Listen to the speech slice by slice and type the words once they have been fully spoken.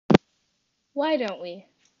Why Don't We?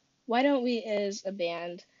 Why Don't We is a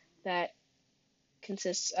band that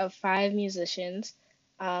consists of five musicians.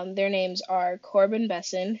 Their names are Corbin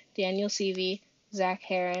Besson, Daniel Seavey, Zach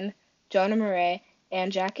Heron, Jonah Murray,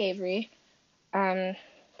 and Jack Avery. Um,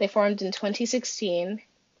 they formed in 2016,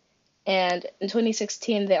 and in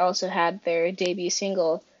 2016 they also had their debut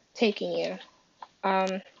single, Taking You.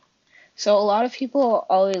 Um, so a lot of people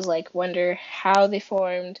always like wonder how they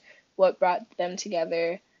formed, what brought them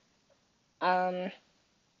together, um,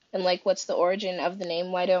 and like what's the origin of the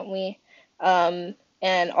name Why Don't We?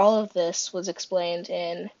 And all of this was explained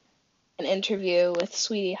in an interview with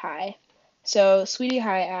Sweetie High. So Sweetie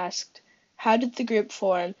High asked, "How did the group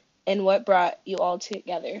form, and what brought you all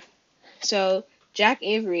together?" So Jack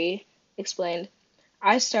Avery explained,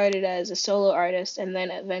 "I started as a solo artist and then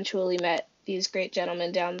eventually met these great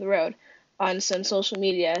gentlemen down the road on some social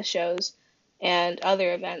media shows and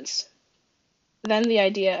other events. Then the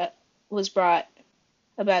idea was brought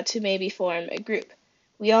about to maybe form a group.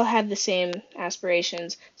 We all had the same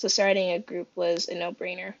aspirations, so starting a group was a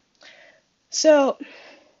no-brainer." So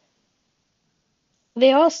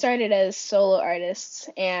they all started as solo artists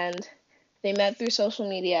and they met through social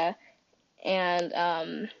media,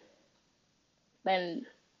 and then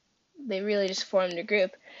they really just formed a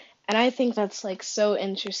group. And I think that's like so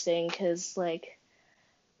interesting because like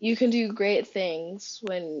you can do great things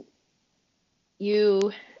when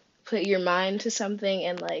you put your mind to something,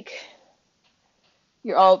 and like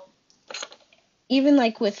you're all, even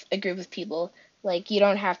like with a group of people, like you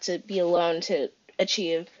don't have to be alone to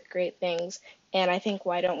achieve great things. And I think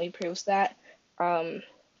Why Don't We proves that. Um,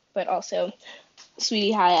 but also,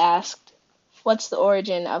 Sweetie High asked, "What's the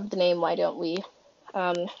origin of the name Why Don't We?"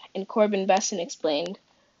 Um, and Corbin Besson explained,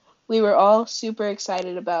 "We were all super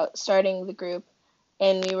excited about starting the group,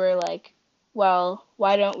 and we were like, well,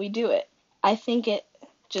 why don't we do it? I think it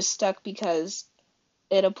just stuck because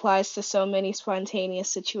it applies to so many spontaneous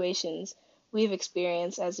situations we've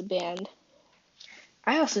experienced as a band."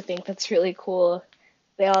 I also think that's really cool.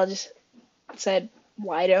 They all just said,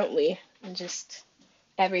 "Why don't we?" And just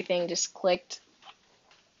everything just clicked.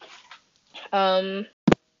 Um,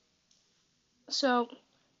 so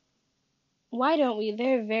why don't we?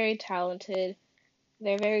 They're very talented.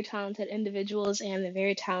 They're very talented individuals, and they're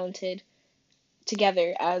very talented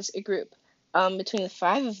together as a group. Between the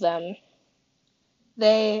five of them,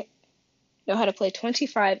 they know how to play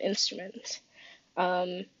 25 instruments.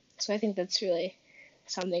 Um, so I think that's really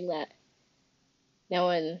something that no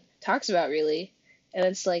one talks about really, and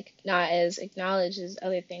it's like not as acknowledged as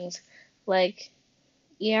other things. Like,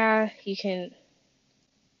 yeah, you can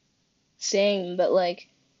sing, but like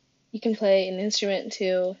you can play an instrument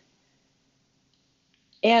too,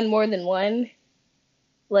 and more than one.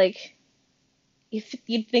 Like,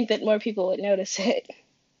 you'd think that more people would notice it.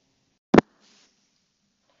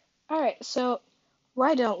 All right, so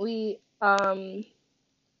why don't we?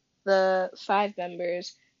 The five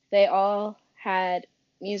members, they all had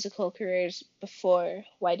musical careers before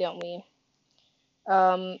Why Don't We?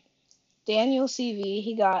 Um, Daniel CV,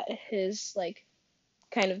 he got his like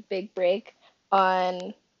kind of big break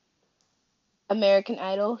on American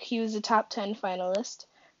Idol. He was a top 10 finalist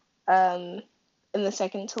um, in the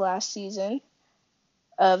second to last season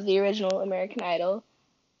of the original American Idol.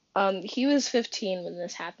 He was 15 when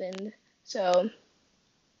this happened, so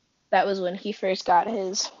that was when he first got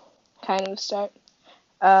his kind of start.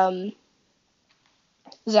 Um,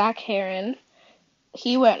 Zach Heron,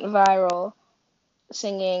 he went viral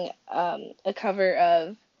singing a cover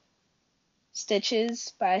of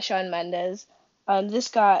Stitches by Shawn Mendes. This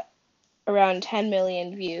got around 10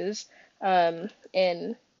 million views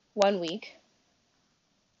in 1 week.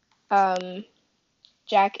 Um,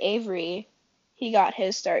 Jack Avery, he got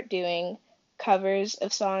his start doing covers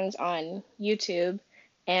of songs on YouTube,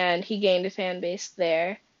 and he gained a fan base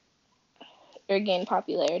there, or gained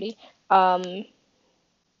popularity. Um,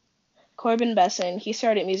 Corbin Besson, he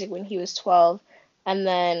started music when he was 12, and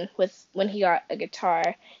then when he got a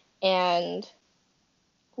guitar, and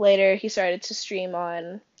later he started to stream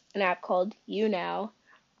on an app called YouNow.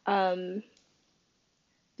 Um,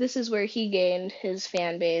 this is where he gained his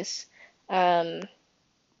fan base. Um,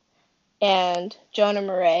 and Jonah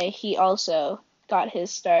Murray, he also got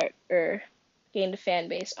his start or gained a fan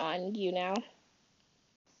base on YouNow.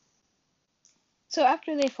 So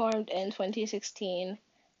after they formed in 2016,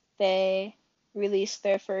 they released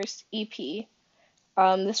their first EP.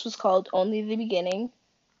 This was called Only the Beginning.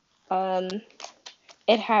 Um,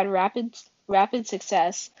 it had rapid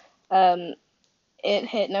success. Um, it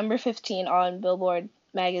hit number 15 on Billboard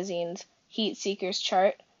magazine's Heat Seekers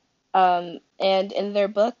chart, and in their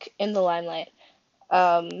book, In the Limelight.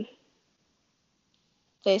 Um,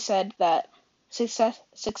 they said that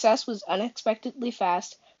success was unexpectedly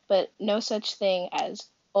fast, but no such thing as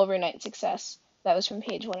overnight success. That was from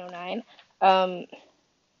page 109. Um,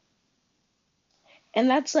 and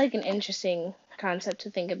that's like an interesting concept to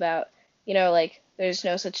think about. Like there's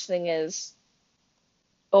no such thing as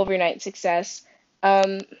overnight success.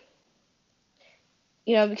 Um,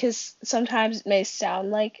 because sometimes it may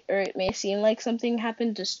sound like, or it may seem like something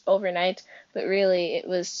happened just overnight, but really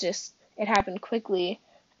it happened quickly,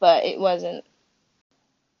 but it wasn't.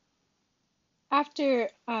 After,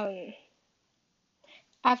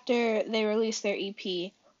 after they released their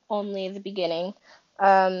EP, Only the Beginning,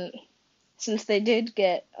 um, since they did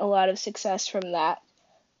get a lot of success from that,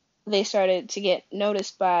 they started to get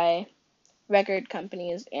noticed by record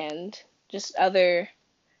companies and just other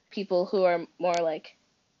people who are more like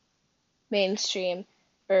mainstream,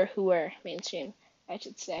 or who were mainstream, I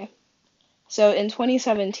should say. So in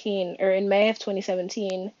 2017, or in May of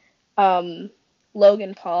 2017, um,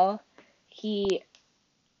 Logan Paul, he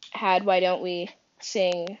had Why Don't We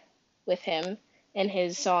sing with him in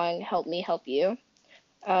his song Help Me Help You.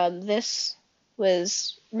 This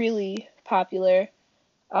was really popular.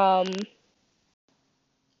 Um,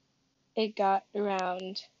 it got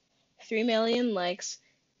around 3 million likes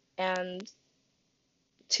and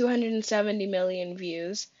 270 million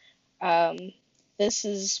views. Um, this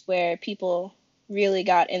is where people really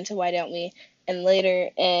got into Why Don't We? And later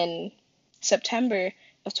in September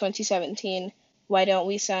of 2017, Why Don't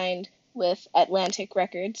We signed with Atlantic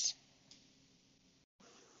Records.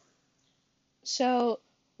 So,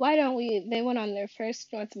 Why Don't We? They went on their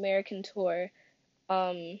first North American tour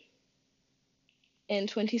um, in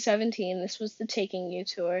 2017. This was the Taking You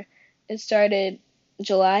tour. It started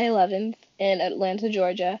July 11th in Atlanta,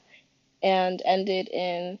 Georgia, and ended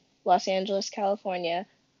in Los Angeles, California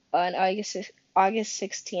on August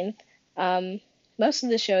 16th. Um, Most of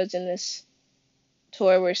the shows in this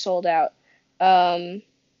tour were sold out, um,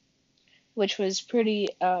 which was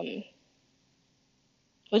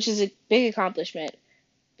which is a big accomplishment,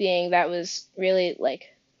 being that was really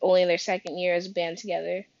like only their second year as a band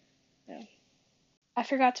together. Yeah. I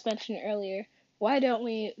forgot to mention earlier, Why Don't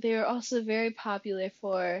We? They were also very popular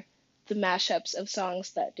for the mashups of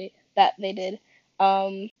songs that they did.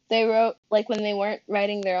 They wrote, like, when they weren't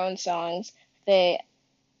writing their own songs, they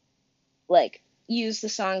like used the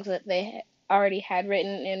songs that they already had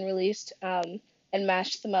written and released, and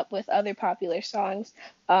mashed them up with other popular songs.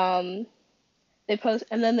 Um, they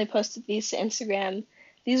posted these to Instagram.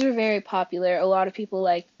 These were very popular. A lot of people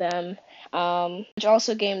liked them, which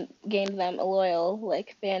also gained them a loyal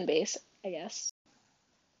like fan base, I guess.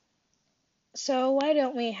 So Why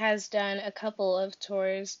Don't We has done a couple of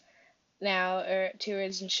tours now, or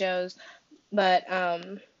tours and shows, but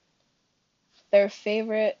their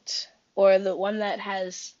favorite, or the one that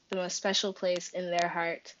has the most special place in their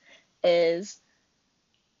heart, is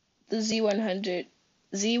the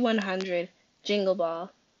Z100 Jingle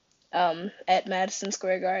Ball, at Madison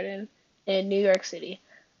Square Garden in New York City.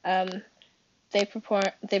 Um, they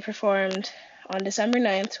performed on December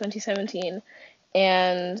 9th, 2017,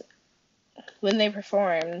 and when they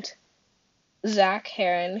performed, Zach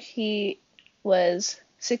Heron, he was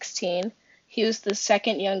 16. He was the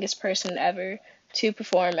second youngest person ever to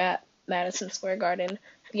perform at Madison Square Garden.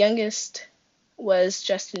 The youngest was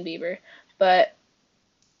Justin Bieber, but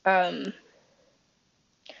um,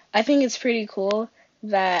 I think it's pretty cool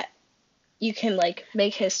that you can like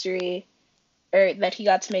make history, or that he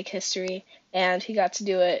got to make history, and he got to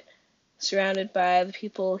do it surrounded by the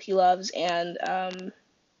people he loves, and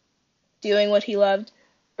doing what he loved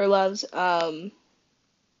or loves.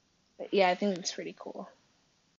 Yeah, I think that's pretty cool.